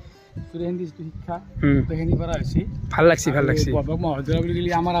হওক স্টুডেণ্ট শিক্ষা গোটেইখিনিৰ পৰা হৈছে ভাল লাগছে বৰবাগ মহাবিদ্যালয় বুলি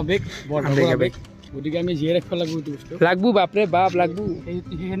ক'লে আমাৰ আবেগ আবেগ গতিকে আমি জীয়াই ৰাখিব লাগিব এইটো বস্তু লাগবো বাপৰে বাপ লাগবো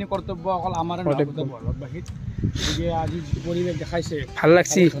সেইখিনি কৰ্তব্য অকল আমাৰ বৰবাগবাসীত গতিকে আজি যিটো পৰিৱেশ দেখাইছে ভাল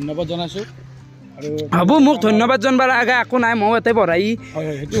লাগছে ধন্যবাদ জনাইছোঁ হ'ব মোক ধন্যবাদ জনাবার আগা একো নাই মই এতে পঢ়াই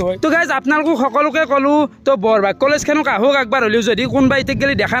তো গাইজ আপোনালোকক সকলোকে ক'লো তো বৰভাগ কলেজখনক আহক একবাৰ হ'লেও যদি কোনোবা এতিয়া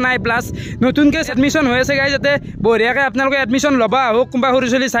গেলি দেখা নাই প্লাছ নতুনকৈ এডমিশ্যন হৈ আছে গাইজ যাতে বঢ়িয়াকৈ আপোনালোকে এডমিশ্যন ল'বা আহক কোনোবা সৰু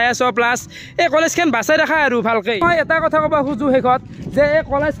ছোৱালী চাই আছ প্লাছ এই কলেজখন বাচাই ৰাখা আৰু ভালকৈ মই এটা কথা ক'ব খোজোঁ শেষত যে এই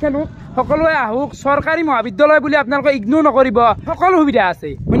কলেজখনক সকলোৱে আহক চৰকাৰী মহাবিদ্যালয় বুলি আপোনালোকে ইগনোৰ নকৰিব সকলো সুবিধা আছে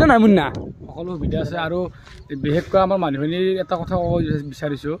হয় নাই মুন্না সকলো সুবিধা আছে আৰু বিশেষকৈ আমাৰ মানুহখিনিৰ এটা কথা ক'ব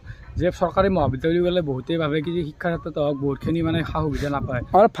বিচাৰিছোঁ যে চৰকাৰী মহাবিদ্যালয় বুলি ক'লে বহুতেই ভাবে কি শিক্ষাৰ ক্ষেত্ৰত হওক বহুতখিনি মানে সা সুবিধা নাপায়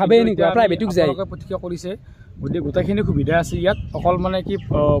ভাবে এনেকুৱা প্ৰাইভেটক যায় প্ৰতিক্ৰিয়া কৰিছে গতিকে গোটেইখিনি সুবিধা আছে ইয়াত অকল মানে কি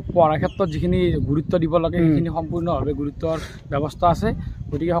পঢ়াৰ ক্ষেত্ৰত যিখিনি গুৰুত্ব দিব লাগে সেইখিনি সম্পূৰ্ণভাৱে গুৰুত্বৰ ব্যৱস্থা আছে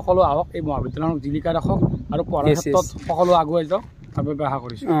গতিকে সকলো আহক এই মহাবিদ্যালয়ক জিলিকা ৰাখক আৰু পঢ়াৰ ক্ষেত্ৰত সকলো আগুৱাই যাওক আশা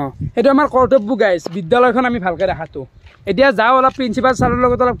কৰিছোঁ সেইটো আমাৰ কৰ্তব্য গাইজ বিদ্যালয়খন আমি ভালকৈ ৰাখাটো এতিয়া যাওঁ অলপ প্ৰিন্সিপাল ছাৰৰ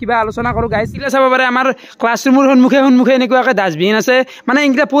লগত অলপ কিবা আলোচনা কৰোঁ গাইজ কিলা চাব পাৰে আমাৰ ক্লাছৰুমৰ সন্মুখে এনেকুৱাকৈ ডাষ্টবিন আছে মানে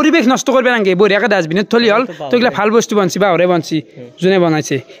এইকেইটা পৰিৱেশ নষ্ট কৰিব নালাগে বঢ়িয়াকৈ ডাষ্টবিনত থলি হ'ল তো এইগিলা ভাল বস্তু বনছি বা হৰে বনছি যোনে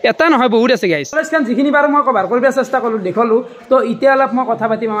বনাইছে এটা নহয় বহুত আছে গাইজ কলেজখন যিখিনি বাৰু মই কভাৰ কৰিব চেষ্টা কৰিলোঁ দেখলোঁ তো এতিয়া অলপ মই কথা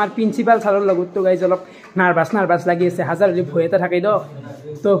পাতিম আমাৰ প্ৰিন্সিপাল ছাৰৰ লগত তো গাইজ অলপ নাৰ্ভাছ লাগি আছে হাজাৰ যদি ভয় এটা থাকে দ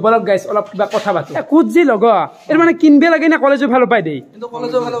তো বলক গাইজ অলপ কিবা কথা পাতোঁ ক'ত যি লগ এর মানে কিনবে লাগে না কলেজো ভালো পাই দেই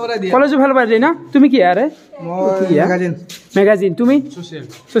কলেজো ভালো পাই দেই না তুমি কি আরে মেগাজিন তুমি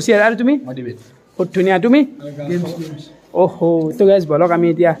সোশিয়াল আর তুমি বহুত ধুনীয়া তুমি ওহো তো গাইজ বলক আমি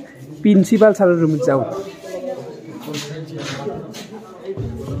এতিয়া প্ৰিন্সিপাল ছাৰৰ ৰুমত যাওঁ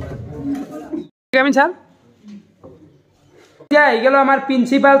আমি ছাৰ এতিয়া আহি গেলো আমাৰ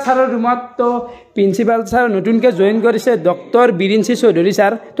প্ৰিন্সিপাল ছাৰৰ ৰুমত তো প্ৰিন্সিপাল ছাৰ নতুনকৈ জইন কৰিছে ডক্টৰ বিৰিঞ্চি চৌধুৰী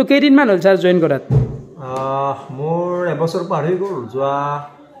ছাৰ তো কেইদিনমান হ'ল ছাৰ জইন কৰাত মোৰ এবছৰ পাৰ হৈ গ'ল যোৱা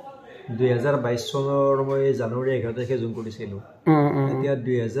 2022 চনৰ মই জানুৱাৰী 11 তাৰিখে জইন কৰিছিলোঁ এতিয়া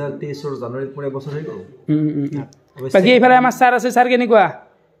 2023 জানুৱাৰীত মোৰ এবছৰ হৈ গ'ল বাকী এইফালে আমাৰ ছাৰ আছে ছাৰ কেনেকুৱা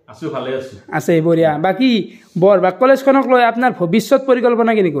আছো ভালে আছো আছে বঢ়িয়া বাকী বৰভাগ কলেজখনক লৈ আপোনাৰ ভৱিষ্যত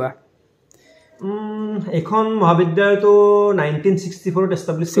পৰিকল্পনা কেনেকুৱা এখন মহাবিদ্যালয়টো 1964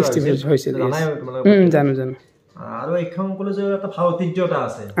 এষ্টাব্লিছ হৈছিল জানো আৰু এখন কলেজৰ এটা ভাল ঐতিহ্যতা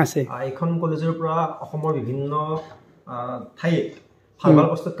আছে এখন কলেজৰ পৰা অসমৰ বিভিন্ন ঠাইত ভাল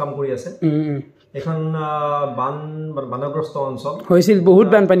প্ৰস্তুত কাম কৰি আছে এখন বানগ্ৰস্ত অঞ্চল হৈছিল বহুত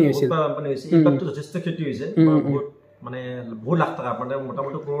বানপানী হৈছিল এইবাৰতো যথেষ্ট ক্ষতি হৈছে বহুত লাখ টকা মানে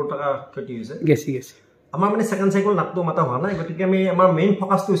মোটামুটি কৰোৰ টকা ক্ষতি হৈছে গেছি আমাৰ মানে ছেকেণ্ড চাইকেল নাকটো মাতা হোৱা নাই গতিকে আমি আমাৰ মেইন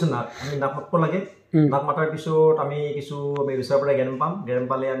ফ'কাছটো হৈছে নাক আমি নাক মাতিব লাগে নাক মাতাৰ পিছত আমি কিছু ব্যৱসায়ৰ পৰা জ্ঞান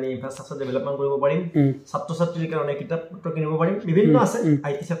পালে আমি ইনফ্ৰাষ্ট্ৰাকচাৰ ডেভেলপমেণ্ট কৰিব পাৰিম ছাত্ৰ ছাত্ৰীৰ কাৰণে কিতাপ পত্ৰ কিনিব পাৰিম বিভিন্ন আছে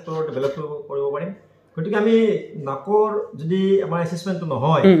IT চেক্টৰ ডেভেলপ কৰিব পাৰিম গতিকে আমি নাকৰ যদি আমাৰ এছেছমেণ্টটো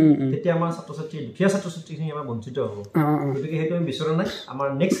নহয় তেতিয়া আমাৰ ছাত্ৰ ছাত্ৰী দুখীয়া ছাত্ৰ ছাত্ৰীখিনি আমাৰ বঞ্চিত হ'ব গতিকে সেইটো আমি বিচৰা নাই আমাৰ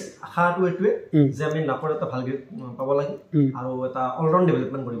নেক্সট আশাটো এইটোৱে যে আমি নাকৰ এটা ভাল গ্ৰেড পাব লাগে আৰু এটা অলৰাউণ্ড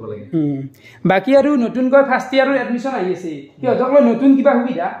ডেভেলপমেণ্ট কৰিব লাগে বাকী আৰু নতুনকৈ ফাৰ্ষ্ট ইয়াৰৰ এডমিশ্যন আহি আছে সিহঁতক নতুন কিবা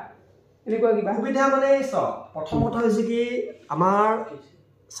সুবিধা এনেকুৱা কিবা সুবিধা মানে প্ৰথম কথা হৈছে কি আমাৰ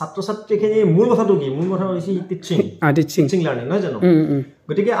ছাত্ৰ ছাত্ৰীখিনি মূল কথাটো কি মূল কথা হৈছে টিচিং লাৰ্ণিং নহয় জানো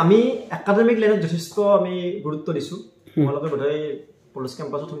গতিকে আমি একাডেমিক লাইনত যথেষ্ট আমি গুৰুত্ব দিছোঁ তোমালোকে বোধহয় কলেজ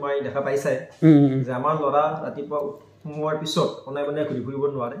কেম্পাছত সোমাই দেখা পাইছাই যে আমাৰ ল'ৰা ৰাতিপুৱা সোমোৱাৰ পিছত অনাই বনাই ঘূৰি ফুৰিব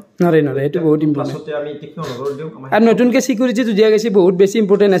নোৱাৰে সেইটো বহুত ইম্পৰ্টেণ্ট আমি তীক্ষ্ণ নজৰ দিওঁ আৰু নতুনকৈ ছিকিউৰিটিটো দিয়া গৈছে বহুত বেছি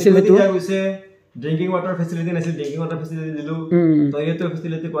ইম্পৰ্টেণ্ট আছিল সেইটো দিয়া গৈছে ড্ৰিংকিং ৱাটাৰ ফেচিলিটি নাছিল ড্ৰিংকিং ৱাটাৰ ফেচিলিটি দিলোঁ টয়লেটৰ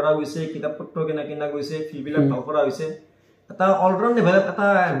ফেচিলিটি কৰা গৈছে কিতাপ পত্ৰ কিনা গৈছে ফিবিলাক ভাল কৰা হৈছে এটা অলৰাউণ্ড ডেভেলপ এটা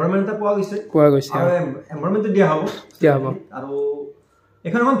এনভাইৰনমেণ্ট এটা পোৱা গৈছে আৰু এনভাইৰনমেণ্টটো দিয়া হ'ব আৰু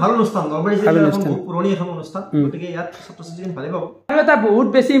এখন এখন ভাল অনুষ্ঠান নলবাৰী জিলাৰ এখন বহুত পুৰণি এখন অনুষ্ঠান গতিকে ইয়াত ছাত্ৰ ছাত্ৰীখিনি ভালেই পাব আৰু এটা বহুত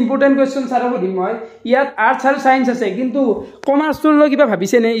বেছি ইম্পৰ্টেণ্ট কুৱেশ্যন ছাৰক সুধিম মই ইয়াত আৰ্টছ আৰু ছায়েন্স আছে কিন্তু কমাৰ্চটো লৈ কিবা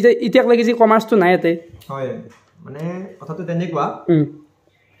ভাবিছে নে এতিয়ালৈকে যে কমাৰ্চটো নাই ইয়াতে হয় মানে কথাটো তেনেকুৱা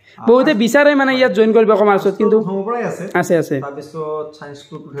বহুতে বিচাৰে মানে ইয়াত জইন কৰিব কমাৰ্চত কিন্তু সমপৰাই আছে তাৰপিছত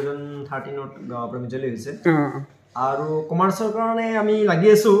ছায়েন্সটো 2013ত প্ৰমিজলি হৈছে আৰু কমাৰ্চৰ কাৰণে আমি লাগি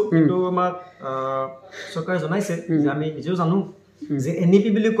আছো কিন্তু আমাক চৰকাৰে জনাইছে যে আমি নিজেও জানো যে NEP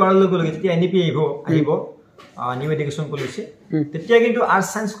বুলি কোৱাৰ লগে লগে যেতিয়া NEP আহিব নিউ এডুকেশ্যন পলিচি তেতিয়া কিন্তু আৰ্টছ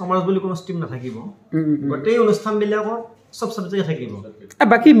ছায়েন্স কমাৰ্চ বুলি কোনো ষ্ট্ৰীম নাথাকিব গোটেই অনুষ্ঠানবিলাকত চব ছাবজেক্ট থাকিব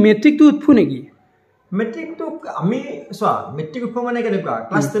বাকী মেট্ৰিকটো উৎফু নেকি মেট্ৰিকটো আমি চোৱা মেট্ৰিক উৎফু মানে কেনেকুৱা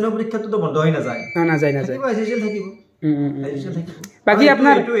ক্লাছ 10 পৰীক্ষাটোতো বন্ধ হৈ নাযায় থাকিব বাকি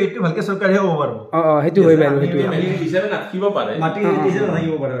আপোনাৰ এইটো ভালকে চৰকাৰে হ'ব বাৰু হেতু হৈ বাৰু হেতু আমি হিচাপে নাকিব পাৰে মাটি হিচাপে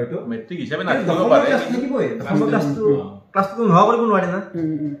নাকিব পাৰে হয়তো মেট্ৰিক হিচাপে নাকিব পাৰে ক্লাছটো নোহোৱা কৰিব নোৱাৰে না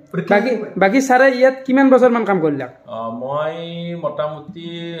বাকি ছাৰে ইয়াত কিমান বছৰ মান কাম কৰিলা মই মোটামুটি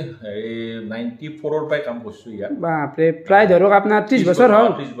 94 ৰ পৰাই কাম কৰিছো ইয়াত বাপৰে প্ৰায় ধৰক আপোনাৰ 30 বছৰ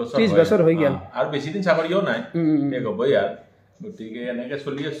হ'ল 30 বছৰ হৈ গেল আৰু বেছি দিন চাকৰিও নাই এক হ'ব ইয়াত গতিকে এনেকৈ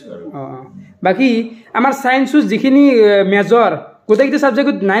চলি আছোঁ আৰু বাকী আমাৰ ছায়েন্সৰ যিখিনি মেজৰ গোটেইকেইটা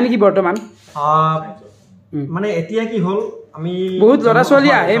ছাবজেক্টত নাই নেকি বৰ্তমান মানে এতিয়া কি হ'ল আমি বহুত ল'ৰা ছোৱালী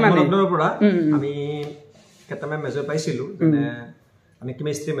আহে মানে পৰা আমি কেইটামান মেজৰ পাইছিলোঁ যেনে আমি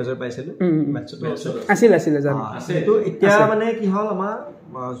কেমিষ্ট্ৰি মেজৰ পাইছিলোঁ আছিল কিন্তু এতিয়া মানে কি হ'ল আমাৰ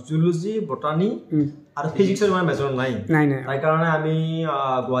জুলজি বটানী আৰু ফিজিক্সৰ মানে মেজৰ নাই তাৰ কাৰণে আমি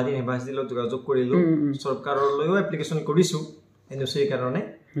গুৱাহাটী ইউনিভাৰ্চিটিৰ লগত যোগাযোগ কৰিলোঁ চৰকাৰলৈও এপ্লিকেশ্যন কৰিছোঁ NOCৰ কাৰণে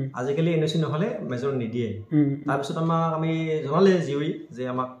আজিকালি NOC নহ'লে মেজৰ নিদিয়ে তাৰপিছত আমাক আমি জনালে যে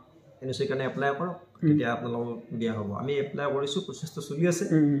আমাক NOCৰ কাৰণে এপ্লাই কৰক তেতিয়া আপোনালোকক দিয়া হ'ব আমি এপ্লাই কৰিছোঁ প্ৰচেছটো চলি আছে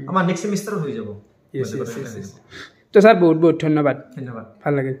আমাৰ নেক্সট ছেমিষ্টাৰত হৈ যাব তো ছাৰ বহুত বহুত ধন্যবাদ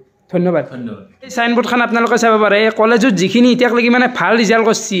ভাল লাগিল ধন্যবাদ এই চাইনবোৰ্ডখন আপোনালোকে চাব পাৰে এই কলেজত যিখিনি এতিয়ালৈকে মানে ভাল ৰিজাল্ট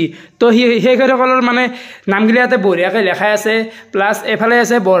কৰিছে তো সেইসকলৰ মানে নামগিলা ইয়াতে বঢ়িয়াকৈ লেখাই আছে প্লাছ এফালে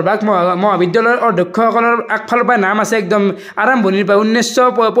আছে বৰভাগ মহাবিদ্যালয়ৰ অধ্যক্ষসকলৰ আগফালৰ পৰা নাম আছে একদম আৰম্ভণিৰ পৰা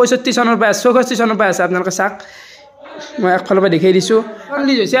 1965 চনৰ পৰা 64 চনৰ পৰা আছে আপোনালোকে চাওক মই আগফালৰ পৰা দেখাই দিছোঁ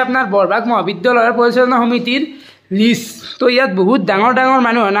লিষ্ট হৈছে আপোনাৰ বৰভাগ মহাবিদ্যালয়ৰ পৰিচালনা সমিতিৰ লিষ্ট তো ইয়াত বহুত ডাঙৰ ডাঙৰ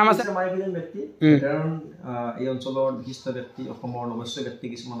মানুহৰ নাম আছে এই অঞ্চলৰ বিশিষ্ট ব্যক্তি অসমৰ নৱশ্য ব্যক্তি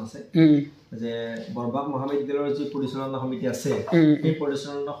কিছুমান আছে যে বৰভাগ মহাবিদ্যালয়ৰ যি পৰিচালনা সমিতি আছে এই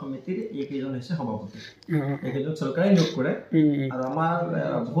পৰিচালনা সমিতিৰ এইকেইজন হৈছে সভাপতি এইকেইজন চৰকাৰে নিয়োগ কৰে আৰু আমাৰ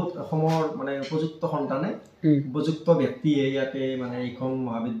বহুত অসমৰ মানে উপযুক্ত সন্তানে উপযুক্ত ব্যক্তিয়ে ইয়াতে মানে এইখন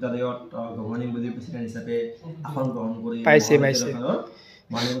মহাবিদ্যালয়ত গভৰ্ণিং বডিৰ প্ৰেচিডেণ্ট হিচাপে আসন গ্ৰহণ কৰি পাইছে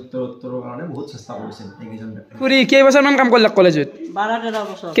মানে উত্তৰৰ কাৰণে বহুত চেষ্টা কৰিছিল এইকেইজন পুৰি কেইবছৰমান কাম কৰিলে কলেজত 12-13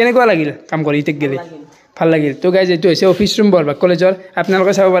 বছৰ কেনেকুৱা লাগিল কাম কৰি ইতেক গেলি ভাল লাগিল তো গাইজ এইটো হৈছে অফিচ ৰুম বৰভাগ কলেজৰ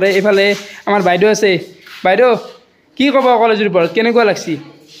আপোনালোকে চাব পাৰে এইফালে আমাৰ বাইদেউ আছে বাইদেউ কি ক'ব কলেজৰ ওপৰত কেনেকুৱা লাগছি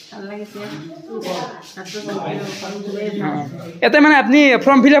ইয়াতে মানে আপুনি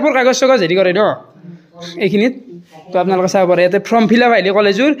ফৰ্ম ফিল আপৰ কাগজ চাগজ হেৰি কৰে ন এইখিনিত তো আপোনালোকে চাব পাৰে ইয়াতে ফৰ্ম ফিল আপ আহিলে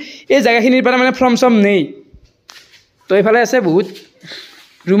কলেজৰ এই জেগাখিনিৰ পৰা মানে ফৰ্ম চম নেই তো এইফালে আছে বহুত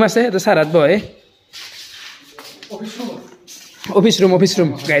ৰুম আছে এটা চাৰাত বহে অফিচ ৰুম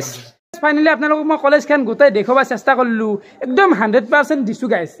গাইজ ফাইনেলি আপোনালোকক মই কলেজখন গোটেই দেখুৱাব চেষ্টা কৰিলোঁ একদম 100% দিছোঁ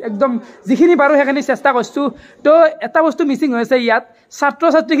গাইজ একদম যিখিনি পাৰোঁ সেইখিনি চেষ্টা কৰিছোঁ তো এটা বস্তু মিচিং হৈছে ইয়াত ছাত্ৰ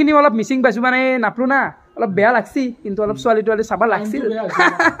ছাত্ৰীখিনি অলপ মিচিং পাইছোঁ মানে নাপালোঁ না অলপ বেয়া লাগছি কিন্তু অলপ ছোৱালী তোৱালী চাব লাগছিল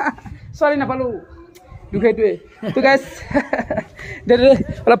ছোৱালী নাপালোঁ দুখ সেইটোৱে তো গাইজ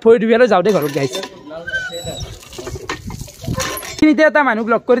অলপ ভৰি ধুবিয়ালৈ যাওঁ দেই ঘৰত গাইজ এতিয়া এটা মানুহক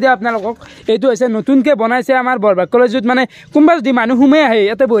লগ কৰি দিয়া আপোনালোকক এইটো হৈছে নতুনকৈ বনাইছে আমাৰ বৰভাগ কলেজত মানে কোনোবা যদি মানুহ সোমাই আহে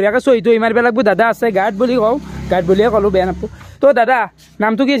ইয়াতে বঢ়িয়াকৈ চহী তহি মাৰিব লাগিব দাদা আছে গাৰ্ড বুলি কওঁ গাৰ্ড বুলিয়ে ক'লোঁ বেয়া নাপাওঁ তো দাদা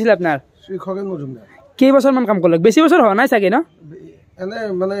নামটো কি আছিল আপোনাৰ খগেন মজুমদাৰ কেইবছৰমান কাম কৰিলে বেছি বছৰ হোৱা নাই চাগে ন এনে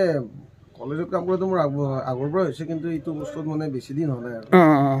মানে কলেজত কাম কৰোঁতে মোৰ আগৰ পৰা হৈছে কিন্তু এইটো বস্তুত মানে বেছি দিন হোৱা নাই আৰু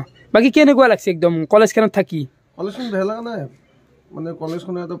বাকী কেনেকুৱা লাগছে একদম কলেজখনত থাকি কলেজখন বেয়া লগা নাই মানে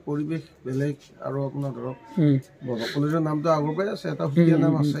কলেজখনৰ এটা পৰিৱেশ বেলেগ আৰু আপোনাৰ ধৰক বৰভাগ কলেজৰ নামটো আগৰ পৰাই আছে এটা সুকীয়া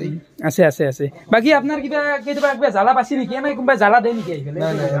নাম আছে বাকী আপোনাৰ কেতিয়াবা জ্বালা পাইছে নেকি এনে কোনোবাই জ্বালা দিয়ে নেকি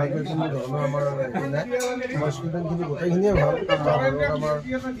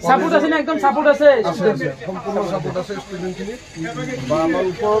চাপোৰ্ট আছে একদম চাপোৰ্ট আছে সম্পূৰ্ণ চাপোৰ্ট আছে ষ্টুডেণ্টখিনি বা আমাৰ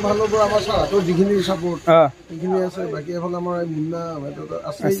ওপৰৰ ফালৰ পৰা আমাৰ ছাৰহঁতৰ যিখিনি চাপোৰ্ট সেইখিনি আছে বাকী এফালে আমাৰ মুন্না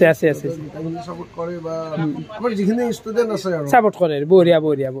আছে চাপোৰ্ট কৰে বা আমাৰ যিখিনি ষ্টুডেণ্ট আছে আৰু সাপোর্ট করে বঢ়িয়া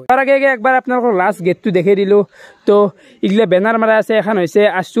তার আগে একবার আপনার লাস্ট গেটটো দেখাই দিলো তো এগুলা বেনার মারা আছে এখন হয়েছে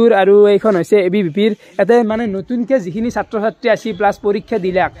আশুর আর এইখন হয়েছে ABVPৰ এতে মানে নতুনকে যিখিনি ছাত্র ছাত্রী আসি প্লাস পরীক্ষা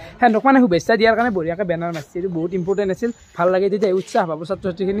দিলাক হেনক মানে শুভেচ্ছা দিয়ার কারণে বঢ়িয়াকে বেনার মারছে এটা বহুত ইম্পর্টেন্ট আছিল ভাল লাগে তেতিয়া উৎসাহ পাব ছাত্র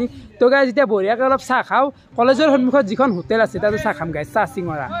ছাত্রীখিনি তো গাইজ যেতিয়া বঢ়িয়াকে অলপ চাহ খাও কলেজের সন্মুখত যিখন হোটেল আছে তাতে চাহ খাম গাইজ চাহ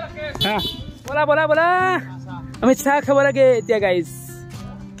চিঙৰা হ্যাঁ বলা আমি চাহ খাব লাগে এতিয়া গাইজ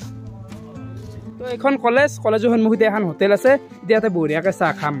তো এখন কলেজৰ সন্মুখতে এখন হোটেল আছে ইয়াতে বঢ়িয়াকে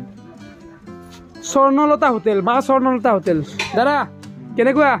চাহ খাম স্বৰ্ণলতা হোটেল দাদা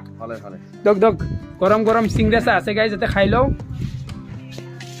কেনেকুৱা দক গৰম চিংৰা চাহ আছে গাইজ যাতে খাই লওঁ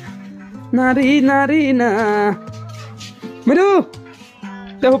নাৰী না মেৰু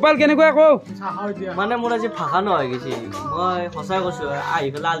ভূপাল কেনেকুৱা আকৌ মানে মোৰ আজি ভাষা নহয় গৈছে মই সঁচাই কৈছো আহি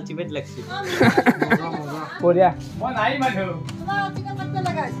পেলাই আল্টিমেট লাগছে বঢ়িয়া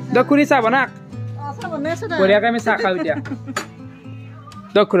দক খুৰী চাহ বনাক বঢ়িয়াকে আমি চাহ খাওঁ এতিয়া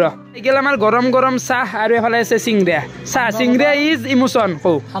দক খুৰা এইগেল আমাৰ গৰম চাহ আৰু এফালে আছে চিংৰা ইজ ইমোচন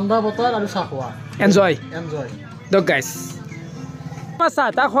ঠাণ্ডা বতৰ আৰু চাহ খোৱা এনজয় দক গাইজ চাহ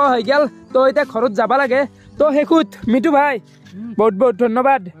তাহ খোৱা হৈ গেল তো এতিয়া ঘৰত যাব লাগে তো শেষত মিঠু ভাই বহুত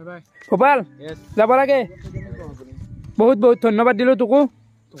ধন্যবাদ ভূপাল যাব লাগে বহুত ধন্যবাদ দিলোঁ তোকো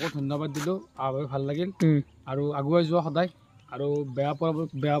ধন্যবাদ দিলোঁ ভাল লাগিল আৰু আগুৱাই যোৱা সদায় আৰু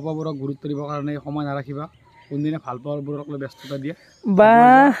বেয়া পোৱাবোৰক গুৰুত্ব দিবৰ কাৰণে সময় নাৰাখিবা কোনদিনা ভাল পাওয়াৰবোৰক লৈ ব্যস্ততা দিয়ে বা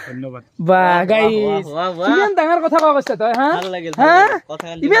ধন্যবাদ বা গাইস ইমান ডাঙৰ কথা কোৱা কৈছে তই হা ভাল লাগিল কথা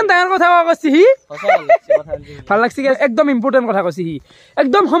ইমান ডাঙৰ কথা কোৱা কৈছে সি ভাল লাগছে একদম ইম্পৰ্টেণ্ট কথা কৈছে সি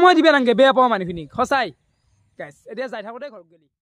একদম সময় দিবে নাংগে বেয়া পাওঁ মানুহখিনিক সঁচাই গাইস এতিয়া যাই থাকোতে ঘৰত গলি